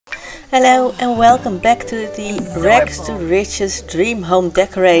Hello and welcome back to the Rags to Riches Dream Home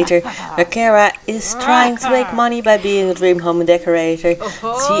Decorator, where Kara is trying to make money by being a dream home decorator.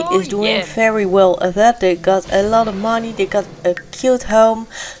 She is doing very well at that. They got a lot of money, they got a cute home.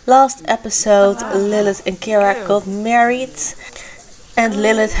 Last episode Lilith and Kara got married and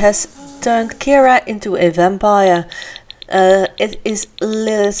Lilith has turned Kara into a vampire. It is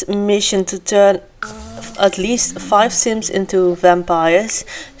Lilith's mission to turn at least 5 Sims into vampires.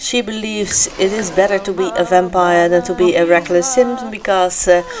 She believes it is better to be a vampire than to be a regular Sim because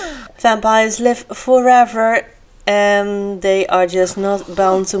vampires live forever and they are just not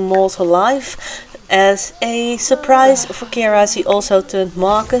bound to mortal life. As a surprise for Kara, she also turned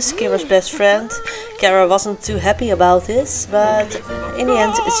Marcus, Kara's best friend. Kara wasn't too happy about this, but in the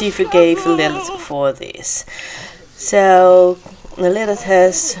end she forgave Lilith for this. So Lilith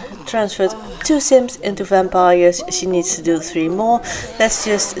has transferred 2 Sims into vampires. She needs to do 3 more. Let's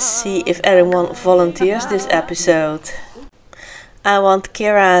just see if anyone volunteers this episode. I want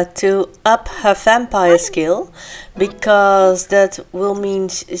Kara to up her vampire skill because that will mean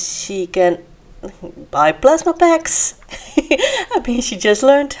she can buy plasma packs. I mean, she just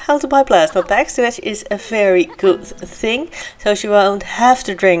learned how to buy plasma packs, which is a very good thing. So she won't have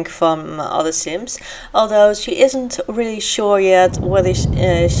to drink from other Sims, although she isn't really sure yet whether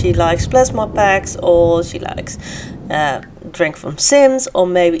she likes plasma packs or she likes drink from Sims or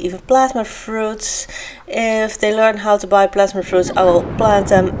maybe even plasma fruits. If they learn how to buy plasma fruits, I will plant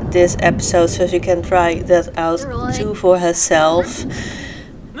them this episode so she can try that out too for herself.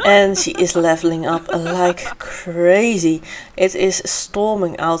 And she is leveling up like crazy. It is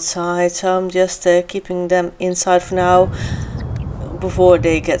storming outside, so I'm just keeping them inside for now before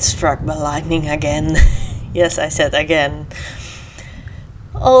they get struck by lightning again. Yes, I said again.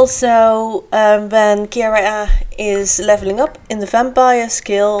 Also, when Kara is leveling up in the vampire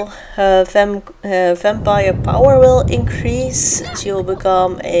skill, her vampire power will increase. She will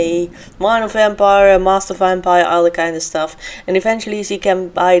become a minor vampire, a master vampire, all that kind of stuff. And eventually she can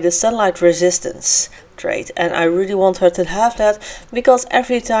buy the sunlight resistance trait. And I really want her to have that, because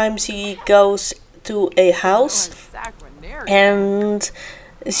every time she goes to a house and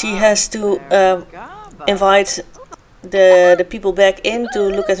she has to invite the people back in to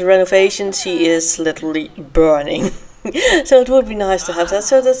look at the renovation, she is literally burning. So it would be nice to have that.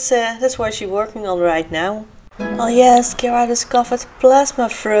 So that's what she's working on right now. Oh yes, Kara discovered plasma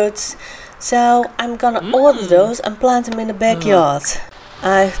fruits, so I'm gonna order those and plant them in the backyard.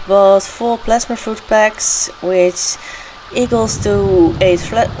 I've bought 4 plasma fruit packs, which equals to 8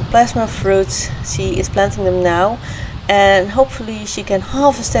 plasma fruits. She is planting them now, and hopefully she can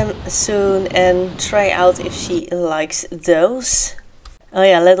harvest them soon and try out if she likes those. Oh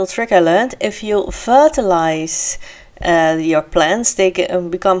yeah, little trick I learned: if you fertilize your plants, they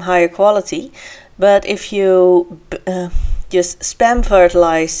become higher quality. But if you just spam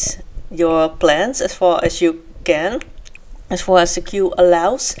fertilize your plants as far as you can, as far as the queue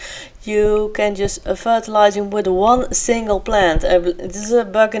allows, you can just fertilize them with 1 single plant. This is a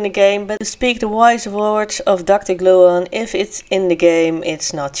bug in the game, but to speak the wise words of Dr. Gluon, if it's in the game,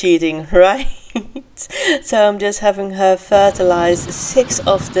 it's not cheating, right? So I'm just having her fertilize 6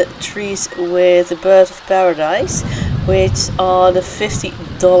 of the trees with the Bird of Paradise, which are the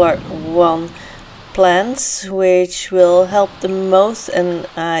 $50 one plants, which will help the most, and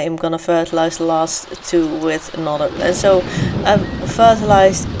I am gonna fertilize the last 2 with another. And so I've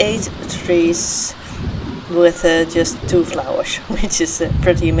fertilized 8 trees with just 2 flowers, which is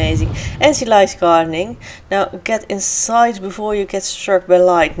pretty amazing. And she likes gardening. Now get inside before you get struck by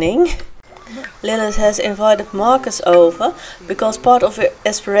lightning. Lilith has invited Marcus over because part of her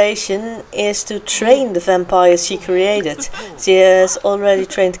aspiration is to train the vampires she created. She has already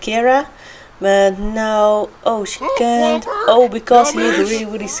trained Kara, but now, oh, she can't. Oh, because he's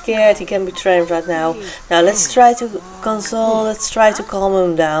really scared, he can be trained right now. Now let's try to console, let's try to calm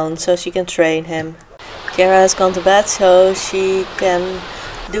him down so she can train him. Kara has gone to bed so she can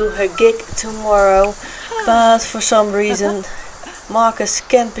do her gig tomorrow, but for some reason Marcus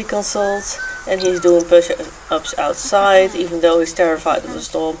can't be consoled and he's doing push-ups outside even though he's terrified of the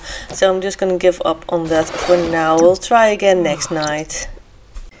storm. So I'm just gonna give up on that for now. We'll try again next night.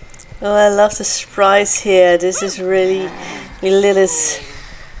 Oh, I love the sprites here. This is really Lilith's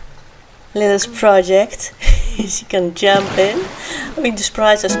project. She can jump in. I mean, the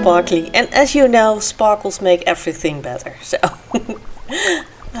sprites are sparkly, and as you know, sparkles make everything better. So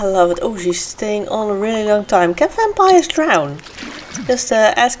I love it. Oh, she's staying on a really long time. Can vampires drown? Just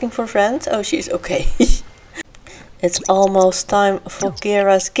asking for friends. Oh, she's okay. It's almost time for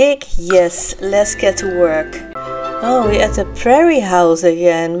Kara's gig. Yes, let's get to work. Oh, we're at the prairie house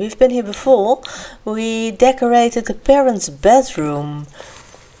again. We've been here before. We decorated the parents' bedroom.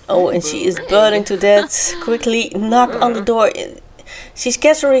 Oh, and she is burning to death. Quickly knock on the door. She's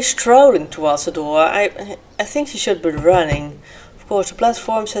casually strolling towards the door. I think she should be running. Of course, the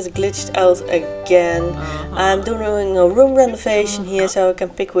platforms has glitched out again. I'm doing a room renovation here, so I can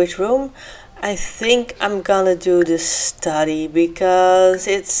pick which room. I think I'm gonna do the study because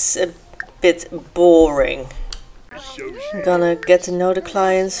it's a bit boring. I'm gonna get to know the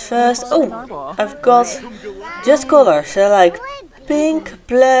clients first. Oh, I've got just colors. I like pink,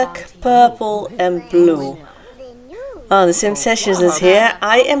 black, purple and blue. Oh, the Sim Sessions is here.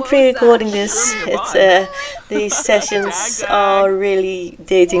 I am pre-recording this. These sessions are really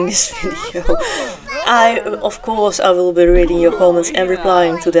dating this video. Of course, I will be reading your comments and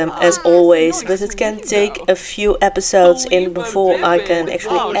replying to them as always, but it can take a few episodes in before I can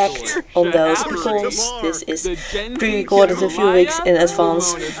actually act on those, because this is pre-recorded a few weeks in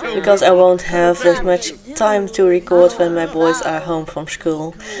advance, because I won't have that much time to record when my boys are home from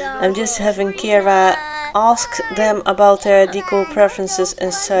school. I'm just having Kira ask them about their decor preferences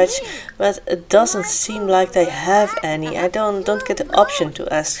and such, but it doesn't seem like they have any. I don't get the option to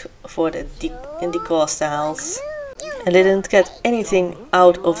ask for the decor styles. I didn't get anything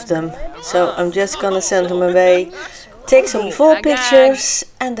out of them, so I'm just gonna send them away, take some before pictures,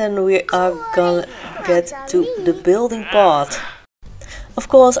 and then we are gonna get to the building part. Of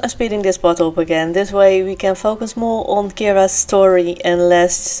course, I'm speeding this part up again. This way we can focus more on Kira's story and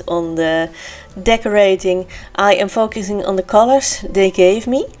less on the decorating. I am focusing on the colors they gave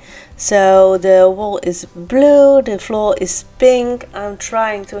me. So the wall is blue, the floor is pink. I'm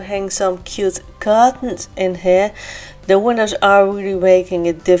trying to hang some cute curtains in here. The windows are really making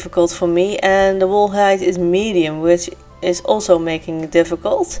it difficult for me, and the wall height is medium, which is also making it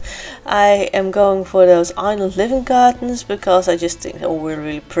difficult. I am going for those island living curtains because I just think they're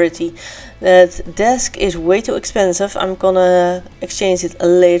really pretty. That desk is way too expensive. I'm gonna exchange it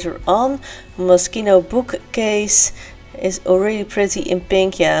later on. Moschino bookcase is already pretty in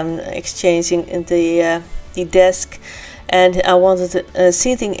pink. Yeah, I'm exchanging the desk, and I wanted a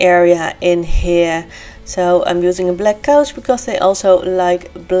seating area in here. So I'm using a black couch because they also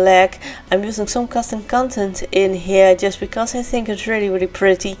like black. I'm using some custom content in here just because I think it's really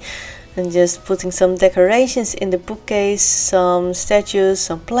pretty. And just putting some decorations in the bookcase, some statues,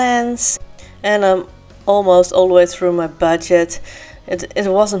 some plants. And I'm almost all the way through my budget. It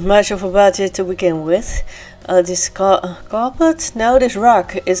wasn't much of a budget to begin with. This carpet, no, this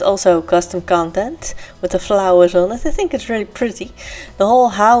rug is also custom content with the flowers on it. I think it's really pretty. The whole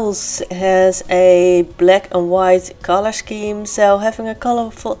house has a black and white color scheme, so having a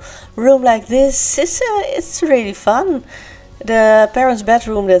colorful room like this is it's really fun. The parents'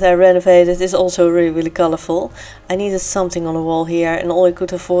 bedroom that I renovated is also really colorful. I needed something on the wall here, and all I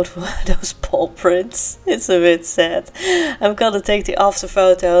could afford were those paw prints. It's a bit sad. I'm gonna take the after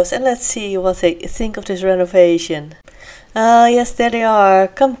photos and let's see what they think of this renovation. Yes, there they are.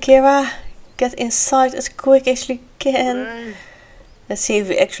 Come, Kira, get inside as quick as you can. Let's see if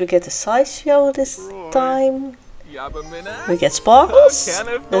we actually get the sideshow this time. We get sparkles.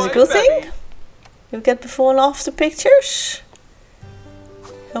 That's a good thing. We get before and after pictures.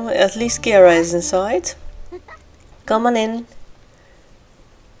 Come on, at least Kira is inside. Come on in.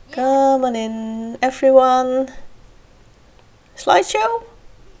 Come on in, everyone. Slideshow?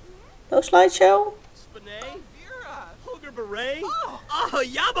 No slideshow?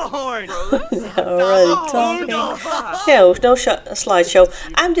 Already talking. No slideshow.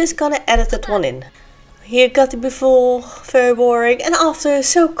 I'm just gonna edit that one in. Here got it before, very boring, and after,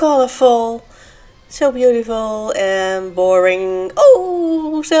 so colorful. So beautiful and boring.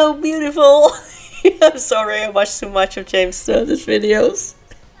 Oh, so beautiful. I'm sorry, I watched too much of James Sturter's videos.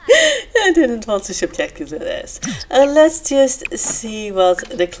 I didn't want to subject you to this. Let's just see what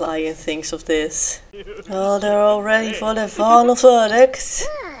the client thinks of this. Oh, they're all ready for the final verdict.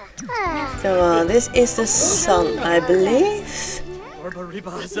 Come on, this is the sun, I believe.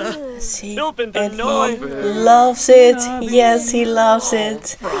 See, and he loves it. Yes, he loves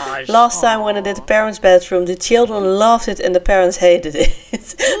it. Last time when I did the parents' bedroom, the children loved it and the parents hated it.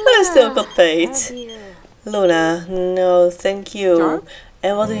 But I still got paid. Luna, no, thank you.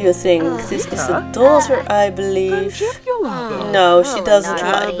 And what do you think? This is the daughter, I believe. No, she doesn't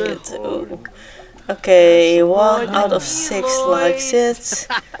like it. Ooh. Okay, 1 out of 6 likes it.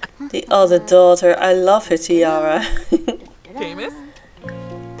 The other daughter, I love her tiara. Do you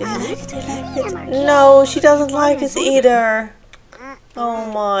like it? Do you like it? No, she doesn't like it either.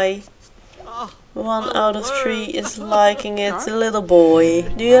 Oh my. 1 out of 3 is liking it. The little boy.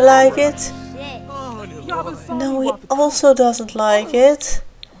 Do you like it? No, he also doesn't like it.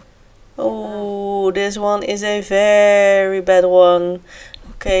 Oh, this one is a very bad one.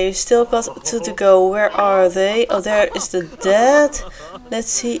 Okay, still got two to go. Where are they? Oh, there is the dad. Let's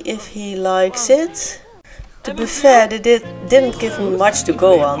see if he likes it. To be fair, they didn't give him much to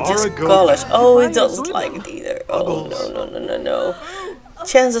go on, just colors. Oh, he doesn't like it either. Oh, no.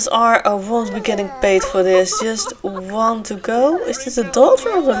 Chances are I won't be getting paid for this. Just one to go. Is this the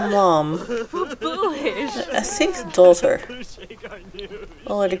daughter or the mom? I think the daughter.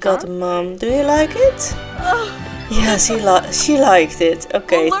 Already got the mom. Do you like it? Yes, she liked it.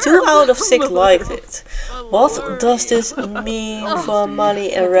 Okay, 2 out of 6 liked it. What does this mean for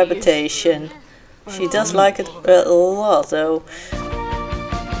money and reputation? She does like it a lot though.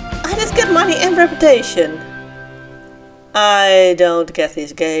 I did get money and reputation. I don't get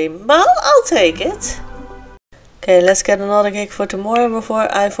this game, but I'll take it. Okay, let's get another gig for tomorrow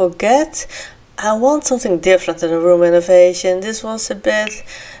before I forget. I want something different than a room renovation. This was a bit...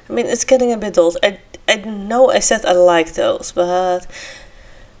 I mean, it's getting a bit old. I know I said I like those, but...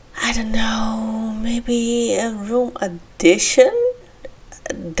 I don't know, maybe a room addition?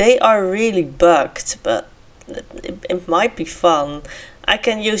 They are really bugged, but it might be fun. I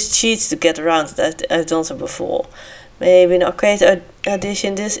can use cheats to get around it. I've done so before. Maybe an arcade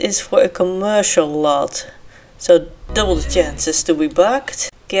addition. This is for a commercial lot, so double the chances to be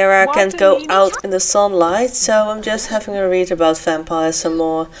bugged. Kara can't go out in the sunlight, so I'm just having a read about vampires some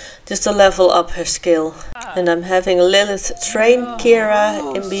more, just to level up her skill. And I'm having Lilith train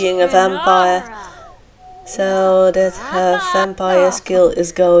Kira in being a vampire, so that her vampire skill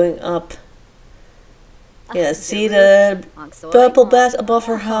is going up. Yeah, see the purple bed above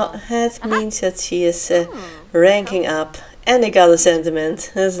her head means that she is ranking up. And they got a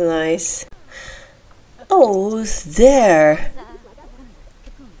sentiment, that's nice. Oh, who's there?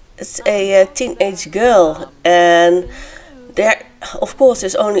 It's a teenage girl, and there, of course,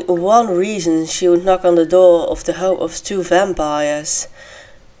 there's only one reason she would knock on the door of the home of 2 vampires.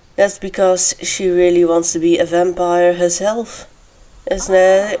 That's because she really wants to be a vampire herself, isn't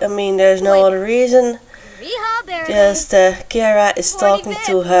it? I mean, there's no other reason. Just Kara is talking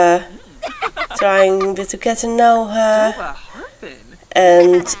to her, trying to get to know her,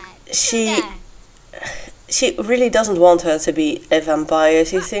 and she really doesn't want her to be a vampire.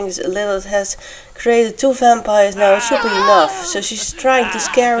 She thinks Lilith has created 2 vampires now, it should be enough. So she's trying to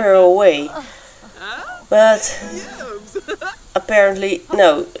scare her away. But apparently,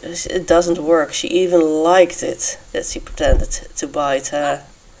 no, it doesn't work. She even liked it that she pretended to bite her.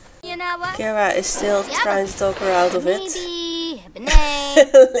 Kara is still trying to talk her out of it.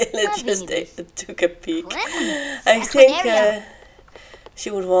 Lilith just took a peek. I think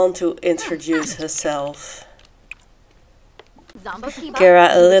she would want to introduce herself. Kara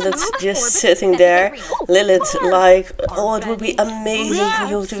and Lilith just sitting there. Lilith like, oh, it would be amazing for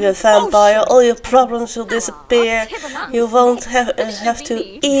you to be a vampire. All your problems will disappear. You won't have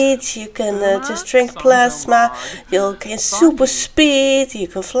to eat. You can just drink plasma. You'll gain super speed. You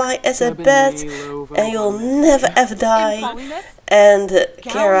can fly as a bat. And you'll never ever die. And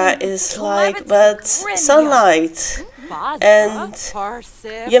Kara is like, but sunlight. And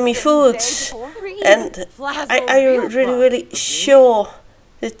yummy foods. And are you really sure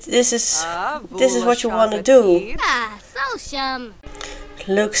that this is what you want to do?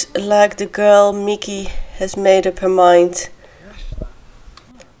 Looks like the girl Mickey has made up her mind.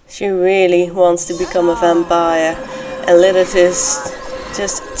 She really wants to become a vampire, and Lilith is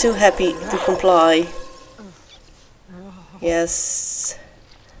just too happy to comply. Yes,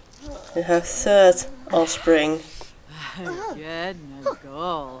 her 3rd offspring.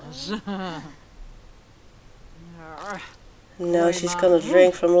 Now she's gonna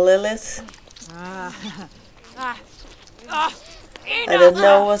drink from Lilith. I don't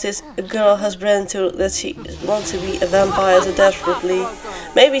know what this girl has been to that she wants to be a vampire so desperately.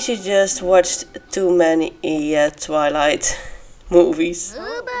 Maybe she just watched too many Twilight movies.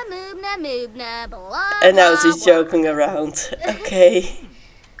 And now she's joking around. Okay.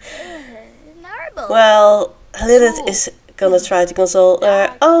 Well, Lilith is gonna try to console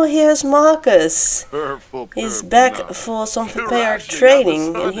her. Oh, here's Marcus. He's back for some vampire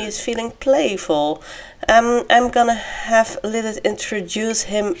training and he's feeling playful. I'm gonna have Lilith introduce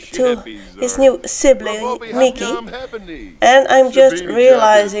him to his new sibling, Mickey. And I'm just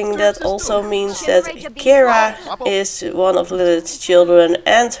realizing that also means that Kara is one of Lilith's children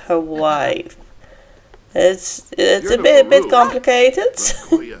and her wife. It's a bit complicated.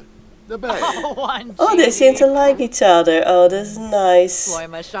 Oh, they seem to like each other. Oh, this is nice.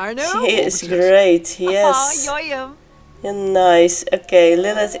 She is great, yes. Nice. Okay,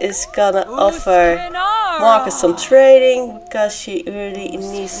 Lilith is gonna offer Marcus some training because she really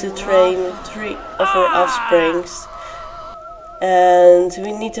needs to train 3 of her offsprings. And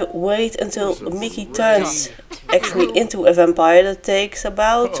we need to wait until Mickey turns actually into a vampire. That takes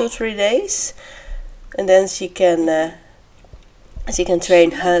about 2-3 days. And then she can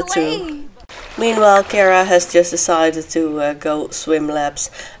train her too. Meanwhile, Kara has just decided to go swim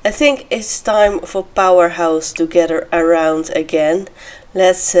laps. I think it's time for Powerhouse to gather around again.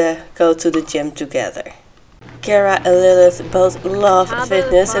 Let's go to the gym together. Kara and Lilith both love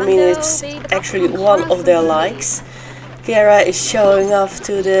fitness. I mean, it's actually one of their likes. Kara is showing off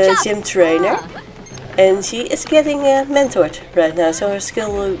to the gym trainer. And she is getting mentored right now, so her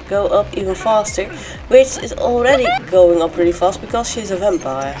skill will go up even faster, which is already going up really fast because she's a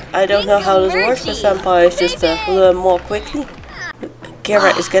vampire. I don't know how this works, but vampires just learn more quickly.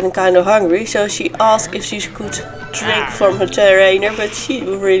 Kara is getting kind of hungry, so she asked if she could drink from her trainer, but she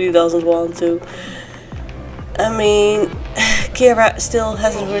really doesn't want to. I mean, Kara still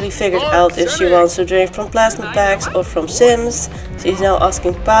hasn't really figured out if she wants to drink from plasma bags or from Sims. She's now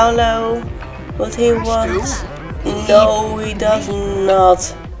asking Paolo what he wants. No, he does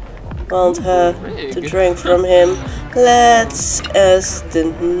not want her to drink from him. Let's ask the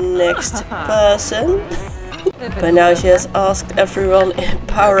next person. By now she has asked everyone in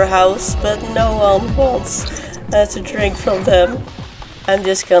Powerhouse, but no one wants to drink from them. I'm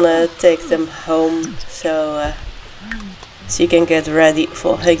just gonna take them home so she can get ready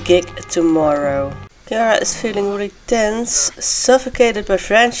for her gig tomorrow. Kara is feeling really tense, suffocated by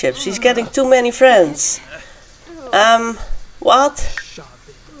friendship. She's getting too many friends. What?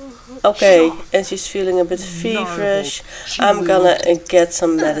 Okay, and she's feeling a bit feverish. I'm gonna get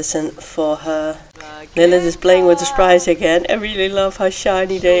some medicine for her. Lilith is playing with the sprites again. I really love how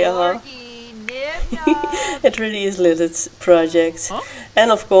shiny they are. It really is Lilith's project.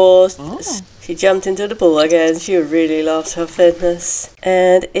 And of course, she jumped into the pool again. She really loves her fitness.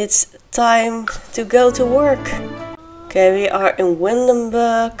 And it's time to go to work. Okay, we are in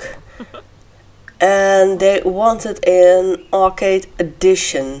Windenburg. And they wanted an arcade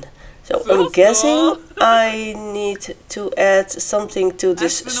edition. So I'm guessing I need to add something to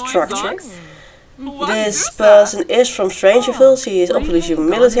this structure. This person is from Strangerville. She is obviously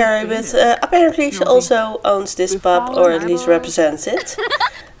military, but apparently she also owns this pub, or at least represents it.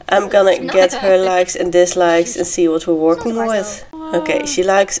 I'm gonna get her likes and dislikes and see what we're working with. Okay, she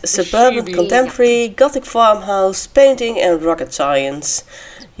likes suburban contemporary, gothic farmhouse, painting and rocket science.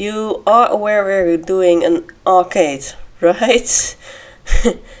 You are aware we're doing an arcade, right?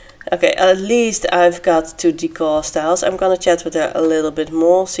 Okay, at least I've got 2 decor styles. I'm gonna chat with her a little bit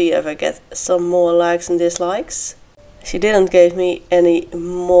more, see if I get some more likes and dislikes. She didn't give me any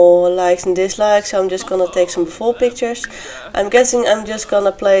more likes and dislikes, so I'm just gonna take some before pictures. I'm guessing I'm just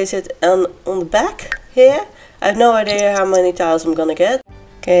gonna place it on the back here. I have no idea how many tiles I'm gonna get.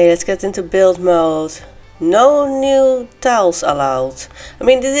 Okay, let's get into build mode. No new tiles allowed. I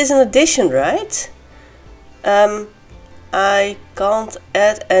mean, this is an addition, right? I can't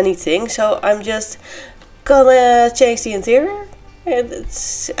add anything, so I'm just gonna change the interior. And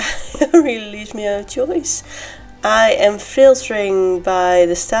it really leaves me a choice. I am filtering by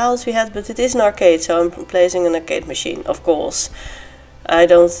the styles we had, but it is an arcade, so I'm placing an arcade machine, of course. I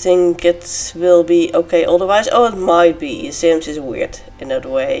don't think it will be okay otherwise. Oh, it might be. Sims is weird in that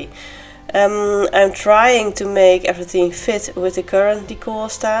way. I'm trying to make everything fit with the current decor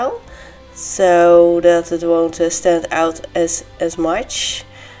style, so that it won't stand out as much.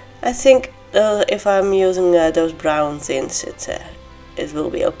 I think if I'm using those brown things, it will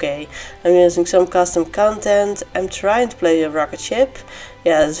be okay. I'm using some custom content. I'm trying to play a rocket ship.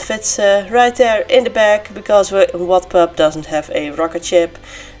 Yeah, it fits right there in the back, because what pub doesn't have a rocket ship?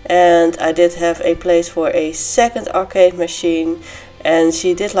 And I did have a place for a second arcade machine. And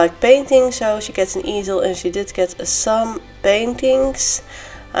she did like painting, so she gets an easel, and she did get some paintings.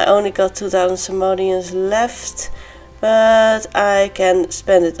 I only got 2000 simoleons left, but I can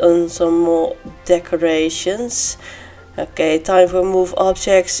spend it on some more decorations. Okay, time for move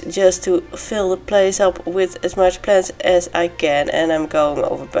objects, just to fill the place up with as much plants as I can, and I'm going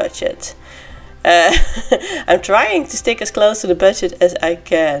over budget. I'm trying to stick as close to the budget as I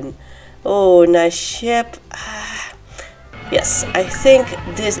can. Oh, nice ship. Yes, I think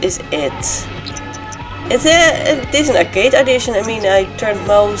this is it. It is an arcade edition. I mean, I turned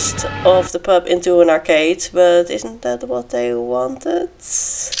most of the pub into an arcade, but isn't that what they wanted?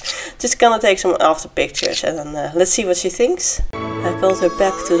 Just gonna take some after pictures, and then let's see what she thinks. I called her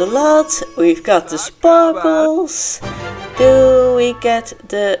back to the lot. We've got the sparkles. Do we get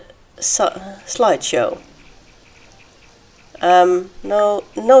the slideshow? No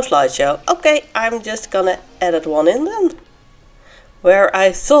slideshow. Okay, I'm just gonna edit one in then. Where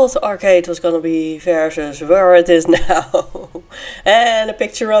I thought the arcade was gonna be versus where it is now. And a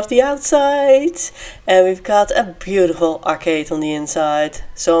picture of the outside. And we've got a beautiful arcade on the inside.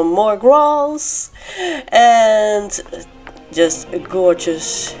 Some more grass. And just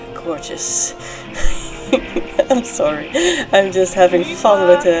gorgeous. I'm sorry. I'm just having fun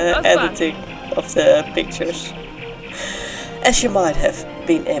with the editing of the pictures. As you might have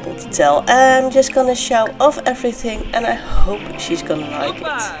been able to tell, I'm just gonna show off everything and I hope she's gonna like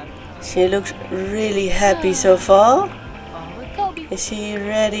it. She looks really happy so far. Is she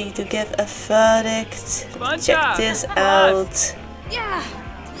ready to give a verdict? Check this out.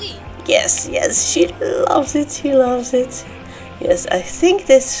 Yes, she loves it. Yes, I think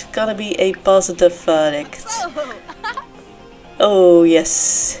this is gonna be a positive verdict. Oh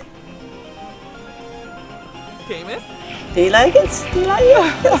yes. Do you like it?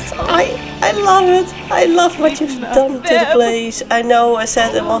 Yes, I love it. I love what you've done to the place. I know I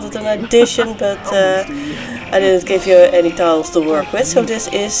said I wanted an addition, but I didn't give you any tiles to work with, so this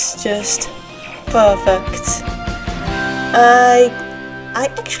is just perfect.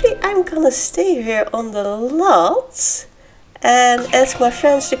 I'm gonna stay here on the lot and ask my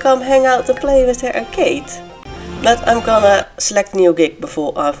friends to come hang out and play with their arcade. But I'm gonna select new gig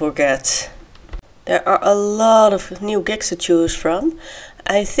before I forget. There are a lot of new gigs to choose from.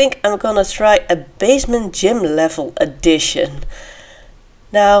 I think I'm gonna try a basement gym level edition.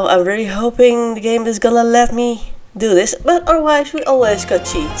 Now I'm really hoping the game is gonna let me do this, but otherwise we always got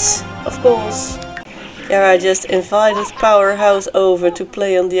cheats, of course. Here I just invited Powerhouse over to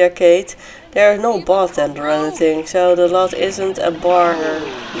play on the arcade. There is no bartender or anything, so the lot isn't a bar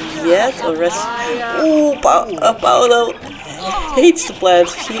yet. Ooh, Paolo hates the plant.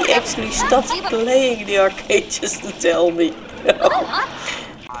 She actually stopped playing the arcade just to tell me.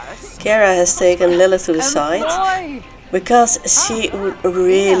 Kara has taken Lilith to the side because she would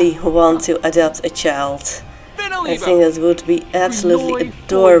really want to adopt a child. I think that would be absolutely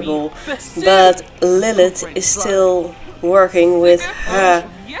adorable, but Lilith is still working with her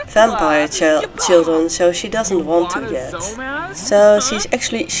vampire children, so she doesn't want to yet. So she's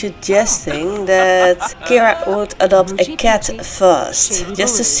actually suggesting that Kira would adopt a cat first,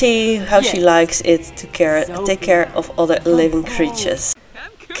 just to see how she likes it to take care of other living creatures.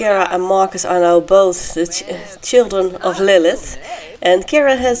 Kira and Marcus are now both the children of Lilith, and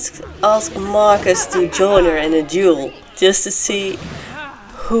Kira has asked Marcus to join her in a duel, just to see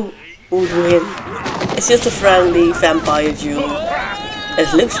who would win. It's just a friendly vampire duel.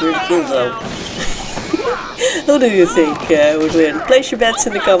 It looks really cool though. Who do you think would win? Place your bets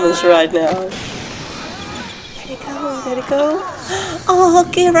in the comments right now. There you go. Oh,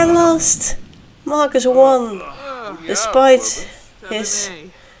 Kira lost. Marcus won, despite his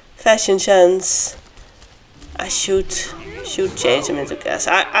fashion sense. I should change him into gas.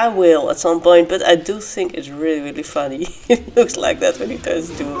 I will at some point, but I do think it's really funny. It looks like that when he turns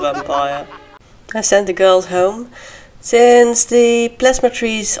into a vampire. I sent the girls home. Since the plasma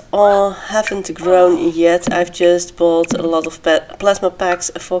trees haven't grown yet, I've just bought a lot of plasma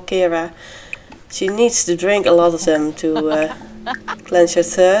packs for Kira. She needs to drink a lot of them to cleanse her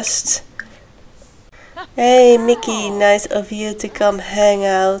thirst. Hey Mickey, nice of you to come hang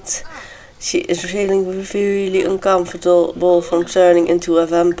out. She is feeling really uncomfortable from turning into a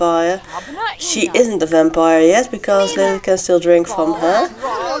vampire. She isn't a vampire yet because Lilith can still drink from her.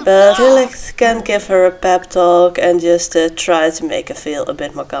 But Lilith can give her a pep talk and just try to make her feel a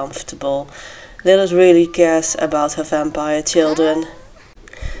bit more comfortable. Lilith really cares about her vampire children.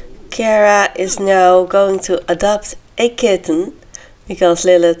 Kara is now going to adopt a kitten, because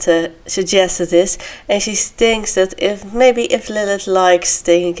Lilith suggested this, and she thinks that if Lilith likes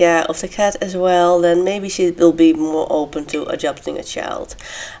taking care of the cat as well, then maybe she will be more open to adopting a child.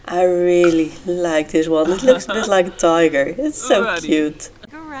 I really like this one. It looks a bit like a tiger. It's so cute.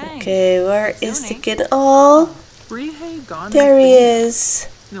 Okay, where is the kitten? Oh, there he is.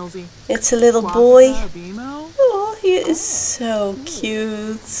 It's a little boy. Oh, he is so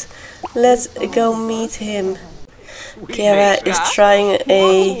cute. Let's go meet him. Kara is trying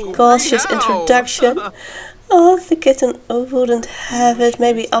a cautious introduction. Oh, the kitten wouldn't have it.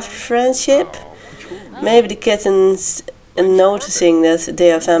 Maybe after friendship. Maybe the kitten's noticing that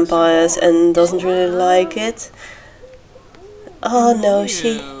they are vampires and doesn't really like it. Oh no,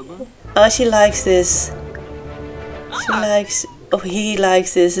 she likes this. He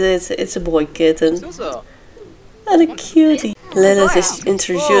likes this. It's a boy kitten. What a cutie. Lilith is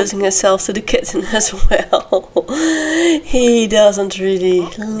introducing herself to the kitten as well. He doesn't really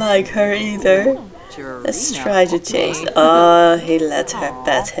like her either. Let's try to change. Oh, he let her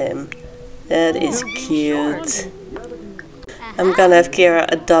pet him. That is cute. I'm gonna have Kira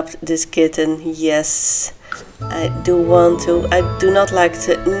adopt this kitten. Yes, I do want to. I do not like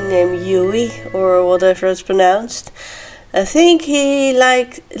the name Yui or whatever it's pronounced. I think he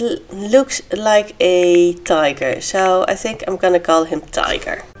looks like a tiger, so I think I'm gonna call him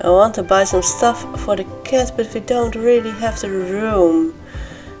Tiger. I want to buy some stuff for the cat, but we don't really have the room.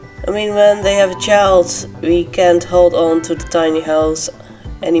 I mean, when they have a child, we can't hold on to the tiny house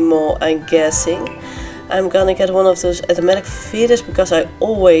anymore, I'm guessing. I'm gonna get one of those automatic feeders because I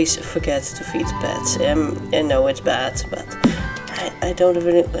always forget to feed pets. I know it's bad, but I don't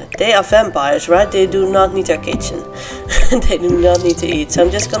really... They are vampires, right? They do not need their kitchen. They do not need to eat. So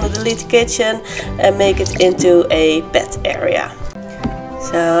I'm just gonna delete the kitchen and make it into a pet area.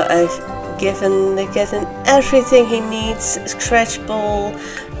 So I've given the kitten everything he needs. A scratch ball,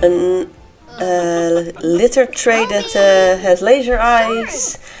 a litter tray that has laser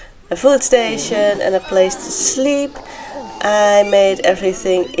eyes, a food station and a place to sleep. I made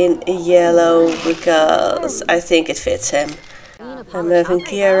everything in yellow because I think it fits him. I'm having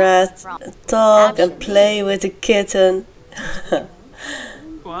Kira talk and play with the kitten.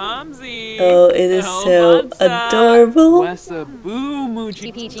 Oh, it is so adorable.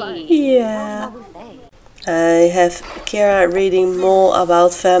 Yeah. I have Kira reading more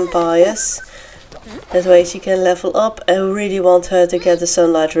about vampires. That way she can level up. I really want her to get the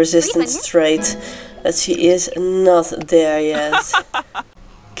sunlight resistance trait, but she is not there yet.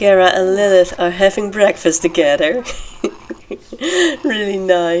 Kira and Lilith are having breakfast together. Really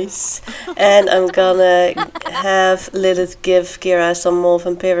nice. And I'm gonna have Lilith give Kira some more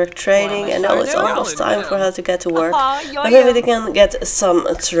vampiric training. I know it's almost time for her to get to work, but maybe they can get some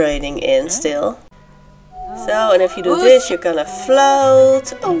training in still. So, and if you do this, you're gonna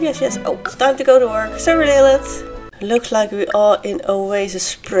float. Oh, yes, yes. Oh, time to go to work. Sorry, Lilith. Looks like we are in Oasis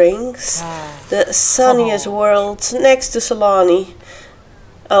Springs, the sunniest world next to Solani.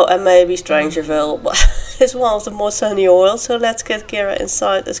 Oh, and maybe Strangerville, but it's one of the more sunny worlds, so let's get Kira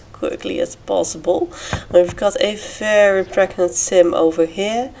inside as quickly as possible. We've got a very pregnant sim over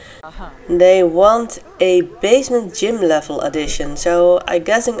here. They want a basement gym level addition, so I'm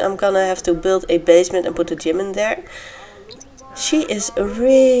guessing I'm gonna have to build a basement and put a gym in there. She is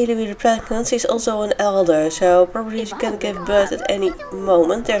really pregnant. She's also an elder, so probably she can give birth at any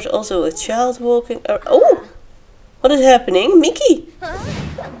moment. There's also a child walking around. Oh! What is happening? Mickey!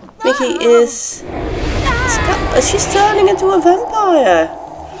 Mickey is... She's turning into a vampire!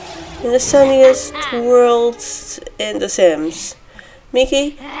 In the sunniest world in The Sims.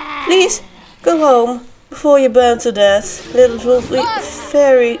 Mickey, please, go home before you burn to death. Little will be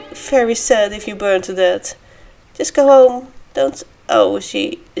very sad if you burn to death. Just go home. Don't... Oh,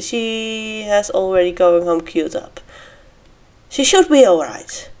 she has already going home queued up. She should be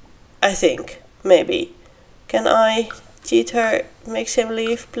alright. I think. Maybe. Can I cheat her? Make him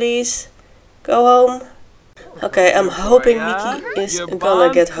leave, please? Go home. Okay, I'm hoping Mickey is gonna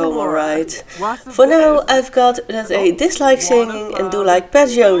get home alright. For now, I've got that they dislike singing and do like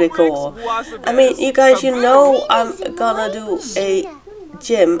patio decor. I mean, you guys, you know I'm gonna do a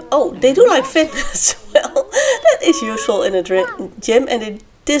gym. Oh, they do like fitness. Well, that is useful in a gym, and they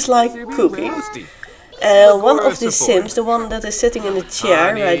dislike cooking. One of the Sims, the one that is sitting in the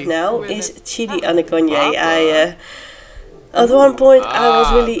chair right now, is Chidi Anakonye. At one point I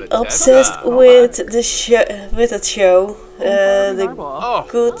was really obsessed with the show, The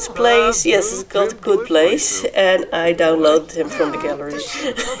Good Place. Yes, it's called The Good Place, and I downloaded him from the gallery.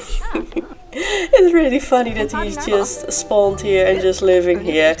 It's really funny that he's just spawned here and just living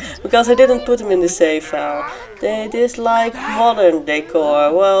here, because I didn't put him in the save file. They dislike modern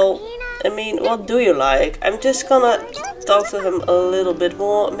decor. Well, I mean, what do you like? I'm just gonna talk to him a little bit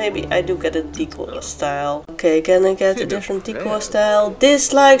more. Maybe I do get a decor style. Okay, can I get a different decor style?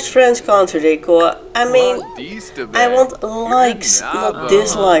 Dislikes French country decor. I mean, I want likes, not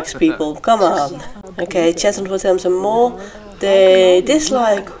dislikes, people. Come on. Okay, chatting with them some more. They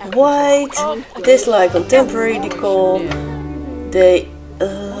dislike white, dislike contemporary decor. They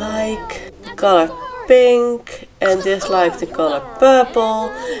like color pink and dislike the color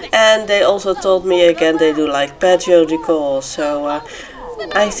purple, and they also told me again they do like patio decor. So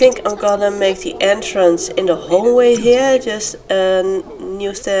I think I'm gonna make the entrance in the hallway here just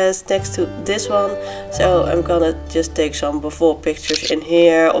new stairs next to this one. So I'm gonna just take some before pictures in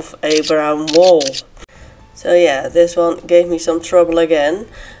here of a brown wall. So yeah, this one gave me some trouble again.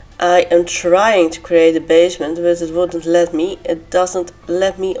 I am trying to create a basement, but it wouldn't let me. It doesn't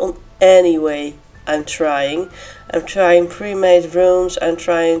let me on any way. I'm trying. I'm trying pre-made rooms, I'm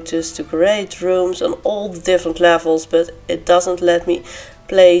trying just to create rooms on all the different levels, but it doesn't let me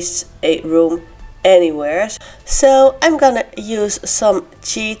place a room anywhere. So I'm gonna use some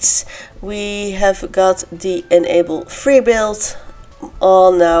cheats. We have got the enable free build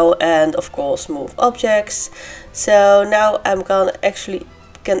on now, and of course move objects. So now I'm gonna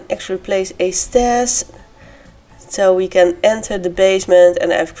can actually place a stairs so we can enter the basement,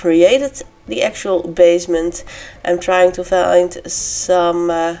 and I've created the actual basement. I'm trying to find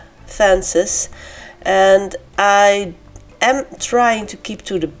some fences, and I am trying to keep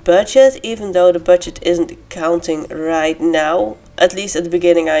to the budget, even though the budget isn't counting right now. At least at the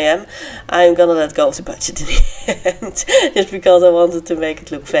beginning I am. I'm gonna let go of the budget in the end, just because I wanted to make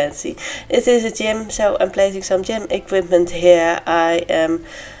it look fancy. It is a gym, so I'm placing some gym equipment here. I am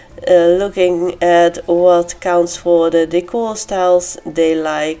looking at what counts for the decor styles they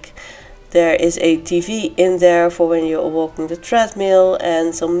like. There is a TV in there for when you're walking the treadmill,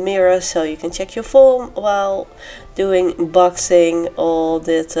 and some mirrors so you can check your form while doing boxing or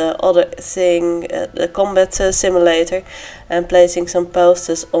that other thing, the combat simulator, and placing some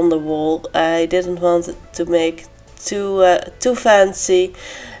posters on the wall. I didn't want it to make too fancy,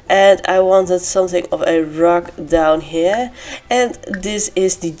 and I wanted something of a rock down here. And this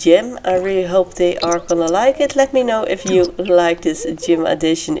is the gym. I really hope they are gonna like it. Let me know if you like this gym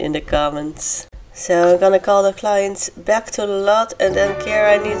addition in the comments. So I'm gonna call the clients back to the lot, and then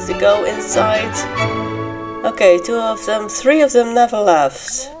Kira needs to go inside. Okay, 3 of them never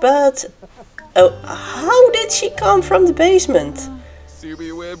left. But oh, how did she come from the basement?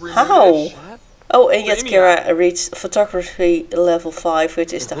 How? Oh, and yet Kira reached photography level 5,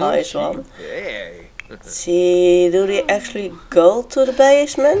 which is the highest one. See, do they actually go to the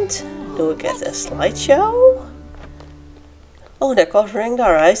basement? Do we get a slideshow? Oh, they're covering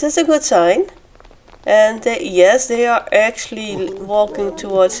their eyes, that's a good sign. And yes, they are actually walking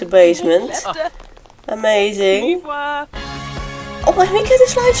towards the basement. Amazing. Oh, and we get a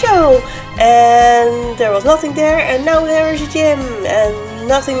slideshow! And there was nothing there, and now there is a gym, and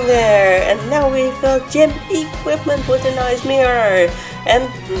nothing there, and now we've got gym equipment with a nice mirror, and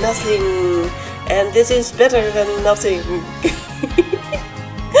nothing, and this is better than nothing.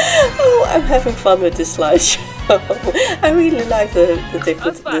 Oh, I'm having fun with this slideshow. I really like they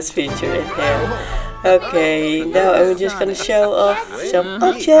put this feature in here. Okay, now I'm just gonna show off some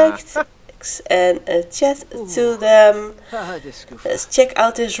objects and chat to them. Let's check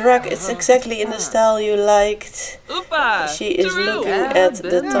out this rug. It's exactly in the style you liked. She is looking at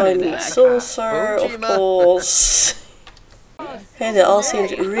the tiny saucer, of course. Okay, they all seem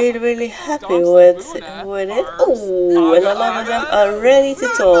really happy with it. Oh, and a lot of them are ready to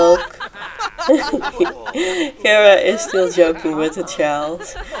talk. Kara is still joking with the child.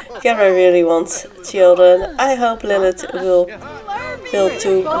 Kara really wants children. I hope Lilith will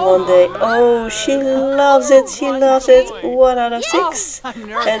too one day. Oh, she loves it. She loves it. 1 out of 6.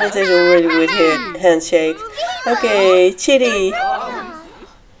 And it is a really good handshake. Okay, Chitty.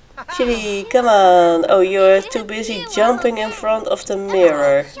 Chitty, come on. Oh, you're too busy jumping in front of the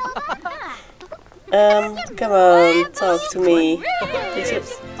mirror. Come on, talk to me.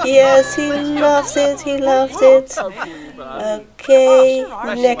 Yes, he loves it. He loved it. Okay,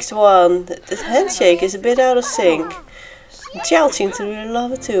 next one. The handshake is a bit out of sync. The child seems to really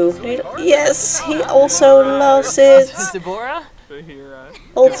love it too. Yes, he also loves it.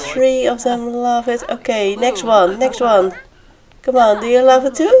 All 3 of them love it. Okay, next one. Come on, do you love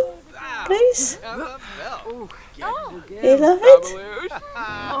it too? Please? Do you love it?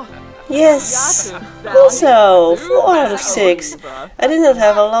 Yes, also 4 out of 6. I did not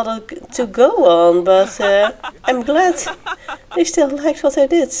have a lot to go on, but I'm glad they still liked what I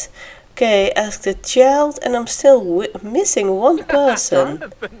did. Okay, ask the child, and I'm still missing 1 person.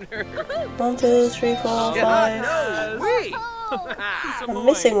 1, 2, 3, 4, 5. I'm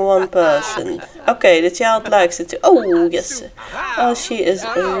missing 1 person. Okay, the child likes it too. Oh, yes. Oh, she is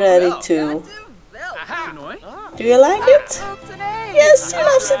ready too. Do you like it? Yes, she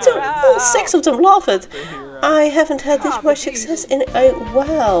loves it too. All 6 of them love it. I haven't had this much success in a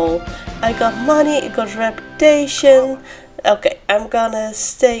while. I got money, I got reputation. Okay, I'm gonna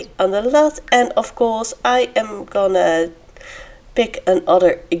stay on the lot, and of course I am gonna pick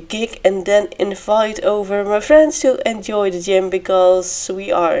another gig and then invite over my friends to enjoy the gym, because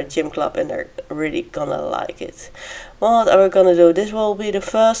we are a gym club and they're really gonna like it. What are we gonna do? This will be the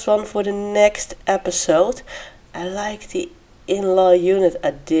first one for the next episode. I like the in-law unit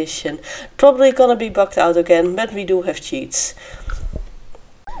addition. Probably gonna be bugged out again, but we do have cheats.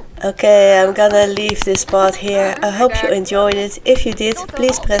 Okay, I'm gonna leave this part here. I hope you enjoyed it. If you did,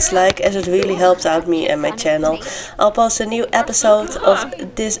 please press like as it really helps out me and my channel. I'll post a new episode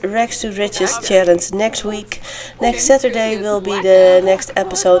of this Rags to Riches challenge next week. Next Saturday will be the next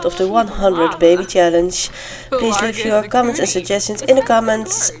episode of the 100 baby challenge. Please leave your comments and suggestions in the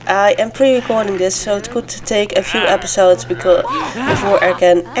comments. I am pre-recording this, so it could take a few episodes before I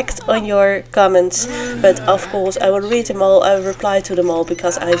can act on your comments. But of course I will read them all, I will reply to them all,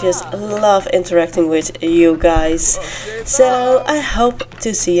 because I just love interacting with you guys. So I hope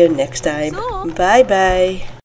to see you next time. Bye bye.